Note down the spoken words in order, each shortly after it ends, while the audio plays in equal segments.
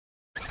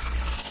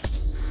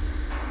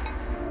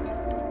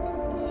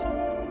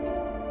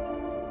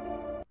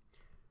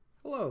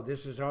Hello,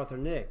 this is Arthur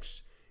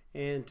Nix,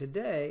 and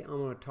today I'm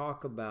going to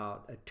talk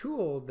about a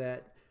tool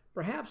that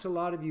perhaps a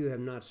lot of you have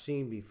not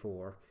seen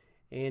before,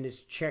 and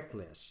it's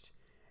checklist.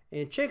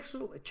 And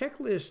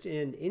checklist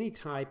in any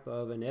type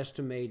of an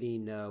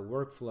estimating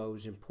workflow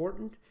is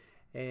important,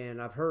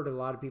 and I've heard a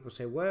lot of people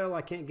say, well,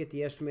 I can't get the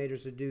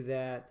estimators to do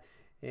that.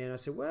 And I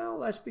said,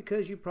 well, that's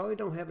because you probably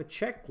don't have a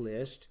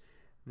checklist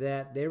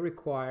that they're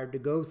required to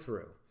go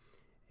through.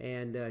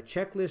 And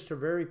checklists are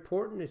very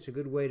important. It's a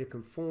good way to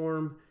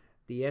conform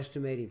the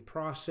estimating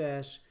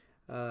process.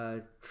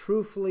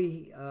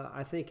 Truthfully,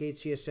 I think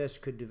HCSS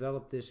could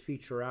develop this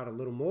feature out a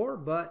little more,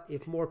 but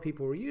if more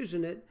people were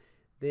using it,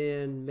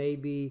 then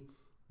maybe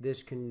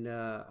this can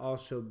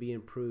also be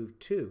improved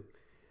too.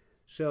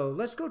 So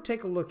let's go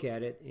take a look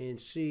at it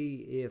and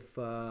see if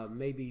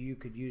maybe you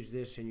could use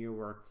this in your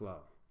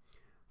workflow.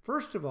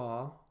 First of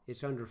all,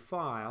 it's under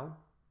File,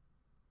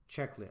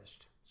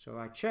 Checklist. So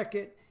I check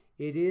it.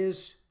 It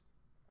is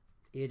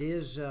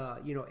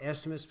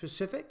estimate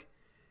specific,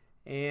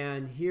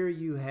 and here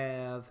you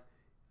have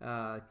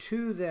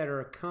two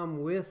that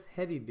come with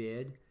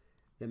HeavyBid,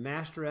 the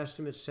master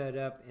estimate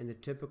setup and the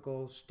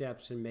typical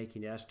steps in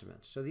making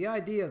estimates. So the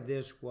idea of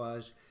this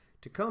was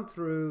to come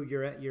through,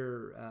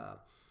 your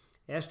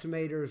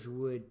estimators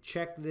would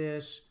check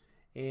this,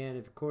 and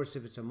of course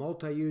if it's a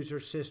multi-user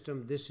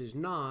system, this is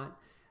not,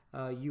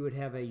 you would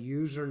have a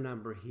user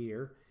number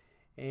here,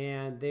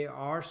 and there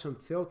are some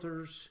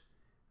filters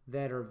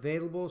that are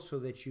available so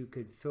that you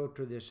could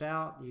filter this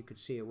out. You could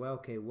see it, well,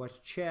 okay, what's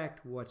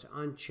checked, what's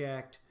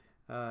unchecked,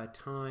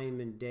 time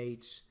and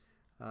dates.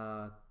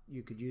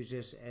 You could use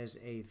this as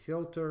a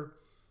filter,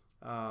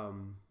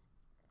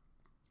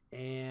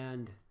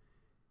 and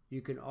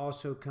you can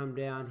also come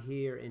down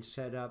here and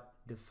set up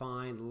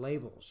defined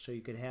labels. So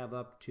you could have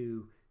up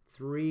to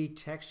 3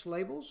 text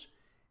labels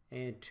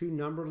and 2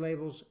 number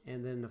labels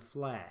and then the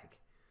flag.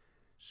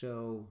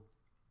 So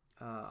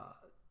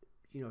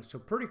so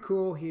pretty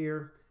cool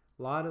here.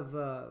 A lot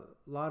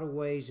of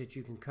ways that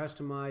you can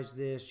customize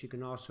this. You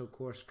can also, of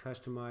course,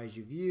 customize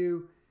your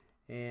view,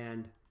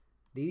 and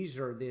these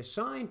are the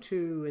assigned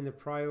to and the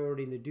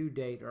priority and the due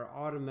date are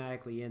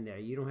automatically in there.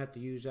 You don't have to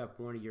use up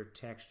one of your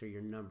text or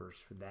your numbers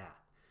for that.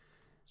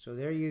 So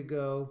there you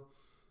go,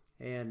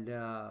 and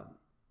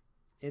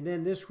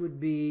then this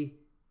would be,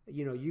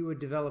 you would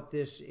develop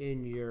this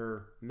in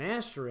your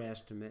master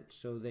estimate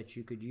so that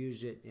you could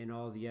use it in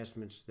all the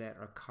estimates that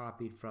are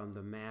copied from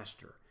the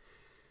master.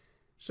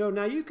 So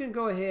now you can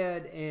go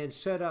ahead and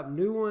set up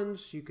new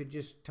ones. You could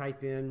just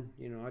type in,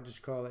 I'll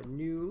just call it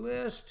new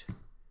list,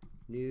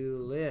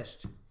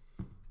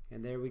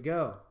 and there we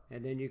go.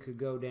 And then you could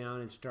go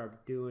down and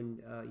start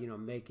doing,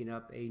 making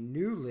up a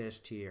new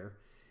list here.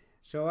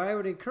 So I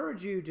would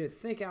encourage you to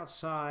think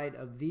outside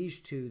of these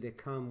two that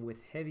come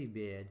with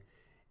HeavyBid,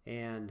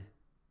 and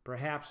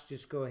perhaps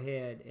just go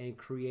ahead and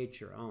create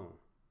your own.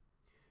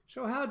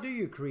 So how do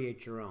you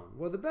create your own?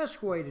 Well, the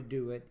best way to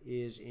do it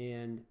is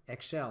in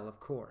Excel, of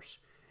course.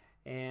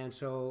 And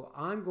so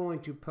I'm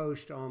going to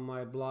post on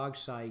my blog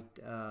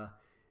site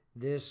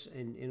this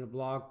in a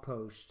blog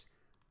post,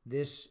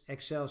 this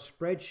Excel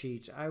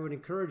spreadsheets. I would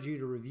encourage you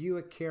to review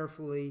it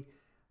carefully,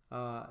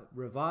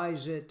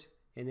 revise it,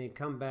 and then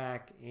come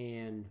back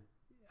and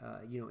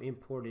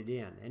import it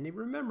in. And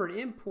remember,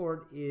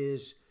 import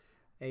is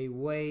a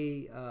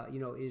way,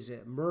 is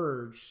a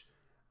merge.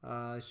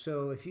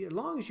 So as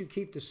long as you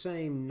keep the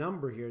same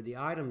number here, the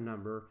item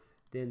number,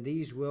 then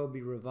these will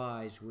be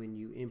revised when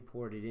you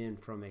import it in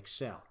from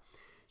Excel.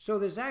 So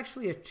there's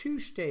actually a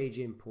 2-stage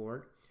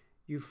import.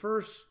 You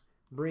first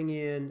bring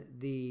in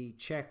the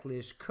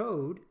checklist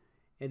code,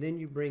 and then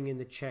you bring in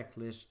the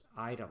checklist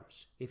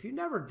items. If you've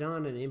never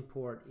done an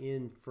import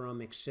in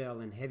from Excel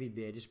in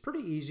HeavyBid, it's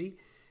pretty easy.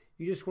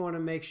 You just want to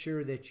make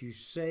sure that you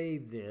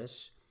save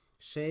this,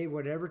 save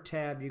whatever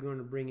tab you're going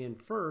to bring in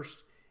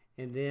first,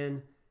 and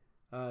then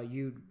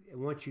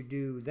once you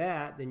do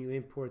that, then you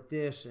import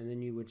this, and then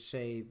you would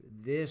save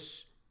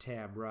this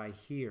tab right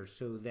here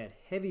so that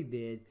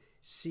HeavyBid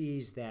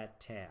sees that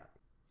tab.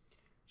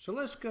 So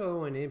let's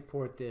go and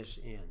import this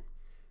in.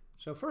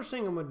 So first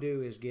thing I'm going to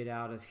do is get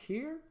out of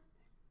here,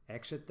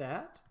 exit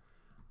that.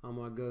 I'm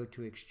going to go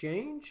to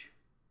Exchange,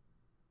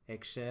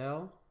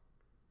 Excel,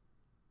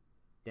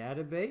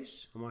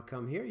 Database. I'm going to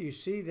come here. You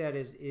see that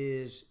it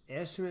is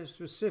estimate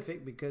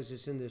specific because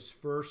it's in this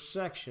first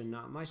section,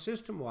 not my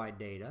system-wide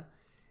data.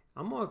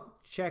 I'm going to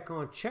check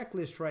on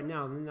checklist right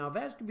now. Now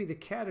that's to be the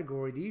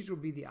category. These will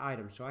be the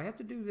items. So I have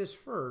to do this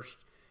first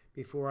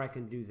before I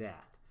can do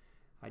that.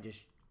 I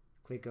just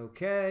click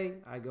OK.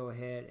 I go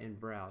ahead and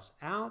browse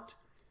out,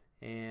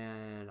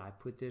 and I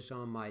put this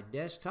on my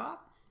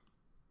desktop.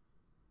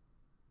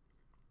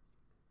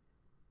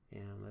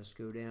 And let's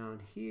go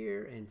down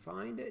here and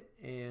find it,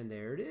 and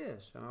there it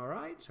is. All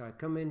right, so I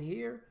come in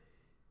here,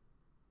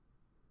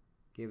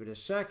 give it a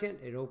second,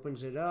 it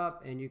opens it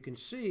up, and you can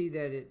see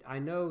that I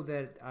know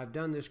that I've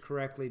done this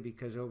correctly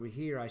because over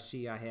here I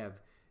see I have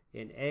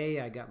in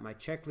A, I got my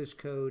checklist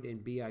code,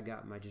 and B, I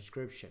got my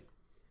description.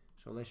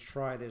 So let's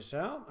try this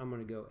out. I'm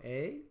going to go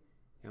A,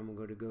 and I'm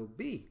going to go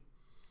B.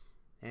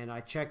 and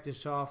I check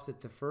this off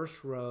that the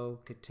first row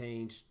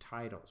contains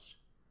titles.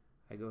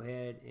 I go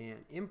ahead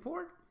and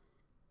import.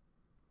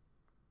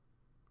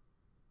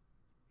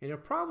 And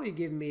it'll probably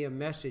give me a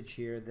message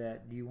here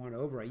that you want to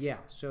overwrite. Yeah,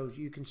 so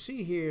you can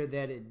see here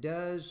that it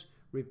does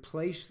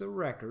replace the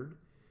record.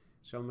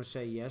 So I'm going to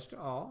say yes to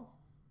all.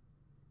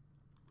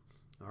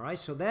 All right,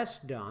 so that's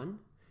done.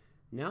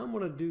 Now I'm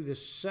going to do the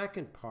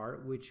second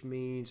part, which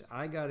means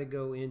I got to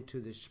go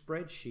into the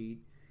spreadsheet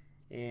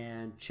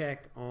and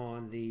check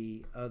on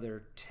the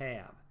other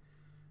tab.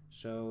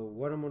 So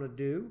what I'm going to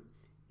do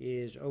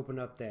is open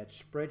up that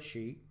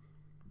spreadsheet.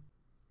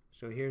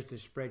 So here's the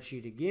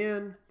spreadsheet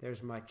again.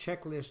 There's my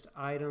checklist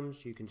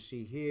items you can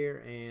see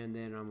here, and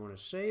then I'm going to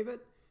save it,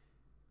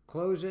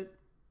 close it.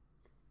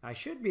 I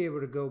should be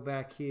able to go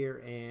back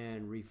here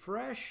and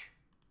refresh.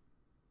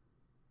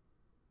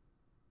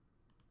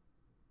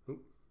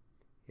 Oop,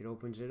 it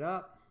opens it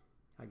up.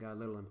 I got a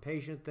little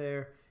impatient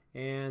there,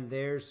 and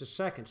there's the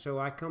second. So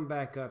I come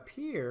back up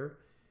here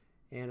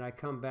and I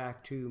come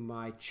back to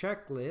my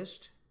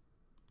checklist.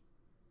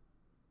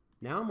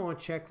 Now I'm on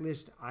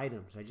checklist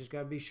items. I just got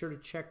to be sure to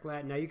check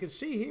that. Now you can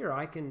see here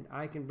I can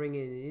bring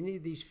in any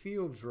of these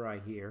fields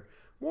right here.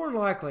 More than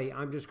likely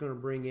I'm just going to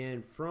bring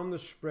in from the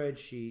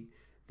spreadsheet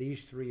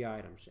these three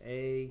items,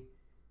 A,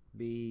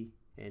 B,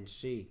 and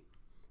C.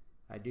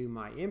 I do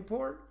my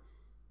import.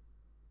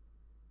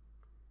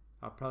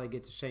 I'll probably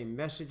get the same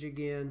message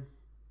again.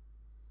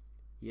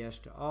 Yes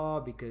to all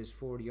because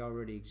 40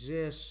 already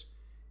exists.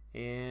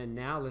 And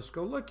now let's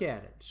go look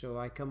at it. So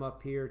I come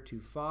up here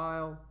to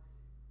File,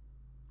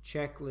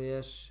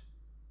 Checklists,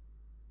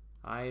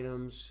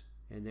 Items,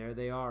 and there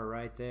they are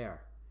right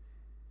there.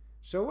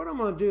 So what I'm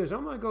going to do is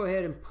I'm going to go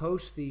ahead and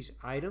post these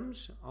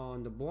items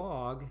on the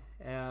blog,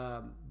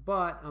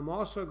 but I'm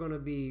also going to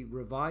be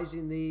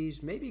revising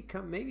these, maybe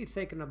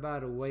thinking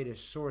about a way to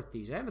sort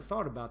these. I haven't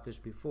thought about this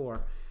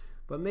before,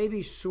 but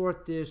maybe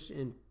sort this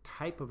in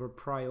type of a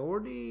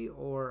priority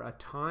or a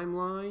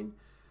timeline.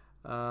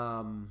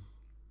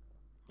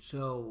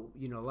 So,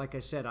 you know, like I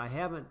said, I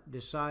haven't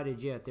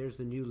decided yet. There's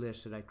the new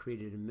list that I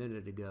created a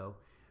minute ago.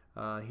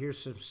 Here's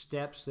some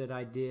steps that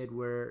I did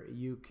where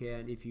you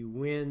can, if you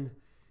win,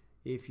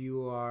 if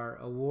you are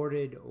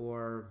awarded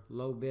or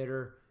low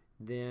bidder,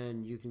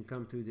 then you can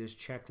come through this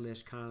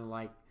checklist, kind of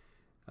like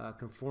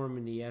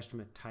conforming the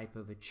estimate type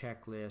of a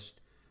checklist.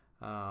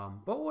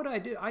 But what I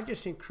do, I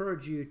just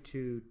encourage you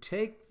to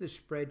take the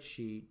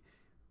spreadsheet,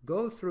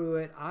 go through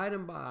it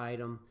item by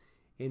item,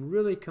 and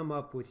really come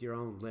up with your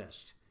own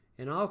list.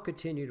 And I'll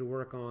continue to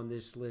work on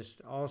this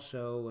list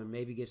also and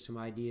maybe get some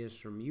ideas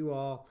from you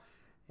all.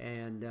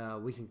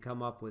 And we can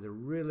come up with a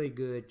really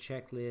good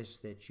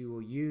checklist that you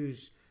will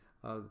use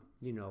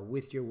you know,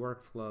 with your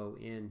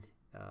workflow in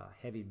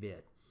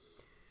HeavyBid.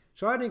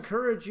 So I'd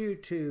encourage you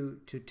to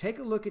take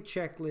a look at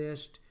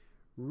checklist,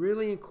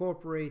 really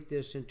incorporate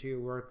this into your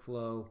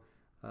workflow,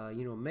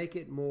 you know, make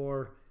it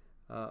more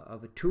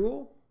of a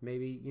tool,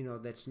 maybe, you know,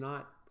 that's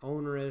not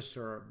onerous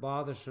or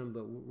bothersome,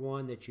 but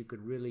one that you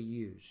could really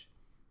use.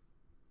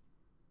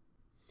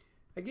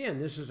 Again,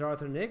 this is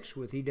Arthur Nix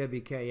with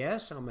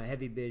EWKS. I'm a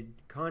HeavyBid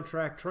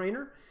contract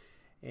trainer,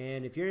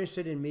 and if you're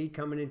interested in me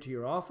coming into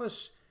your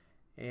office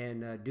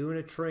and doing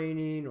a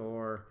training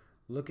or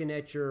looking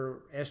at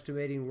your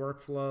estimating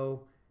workflow,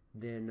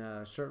 then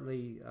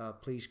certainly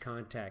please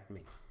contact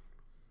me.